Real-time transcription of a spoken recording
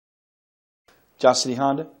Johnson City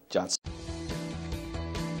Honda, Johnson.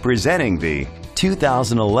 Presenting the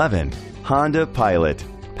 2011 Honda Pilot,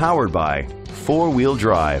 powered by four-wheel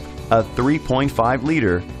drive, a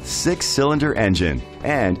 3.5-liter six-cylinder engine,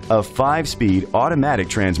 and a 5-speed automatic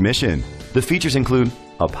transmission. The features include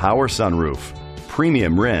a power sunroof,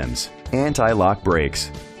 premium rims, anti-lock brakes,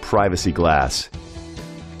 privacy glass.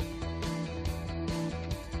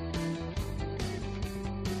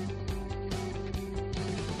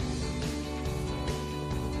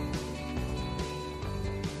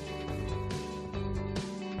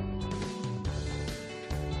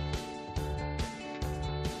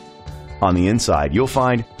 On the inside, you'll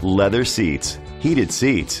find leather seats, heated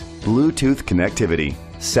seats, Bluetooth connectivity,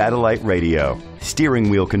 satellite radio, steering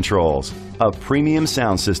wheel controls, a premium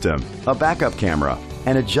sound system, a backup camera,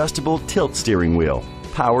 an adjustable tilt steering wheel,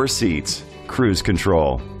 power seats, cruise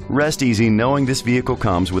control. Rest easy knowing this vehicle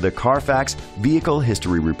comes with a Carfax Vehicle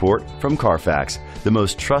History Report from Carfax, the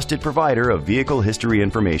most trusted provider of vehicle history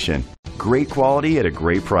information. Great quality at a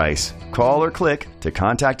great price. Call or click to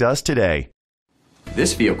contact us today.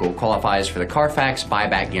 This vehicle qualifies for the Carfax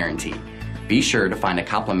Buyback Guarantee. Be sure to find a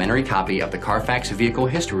complimentary copy of the Carfax Vehicle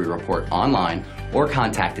History Report online or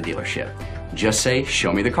contact the dealership. Just say,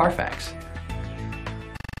 "Show me the Carfax."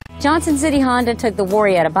 Johnson City Honda took the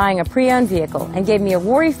worry out of buying a pre-owned vehicle and gave me a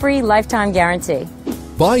worry-free lifetime guarantee.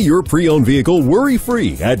 Buy your pre-owned vehicle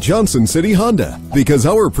worry-free at Johnson City Honda because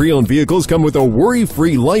our pre-owned vehicles come with a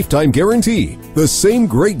worry-free lifetime guarantee. The same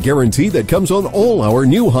great guarantee that comes on all our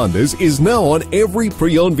new Hondas is now on every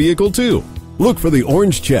pre-owned vehicle too. Look for the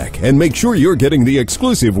orange check and make sure you're getting the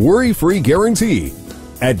exclusive worry-free guarantee.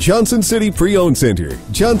 At Johnson City Pre-Owned Center,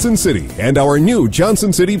 Johnson City, and our new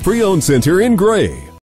Johnson City Pre-Owned Center in Gray.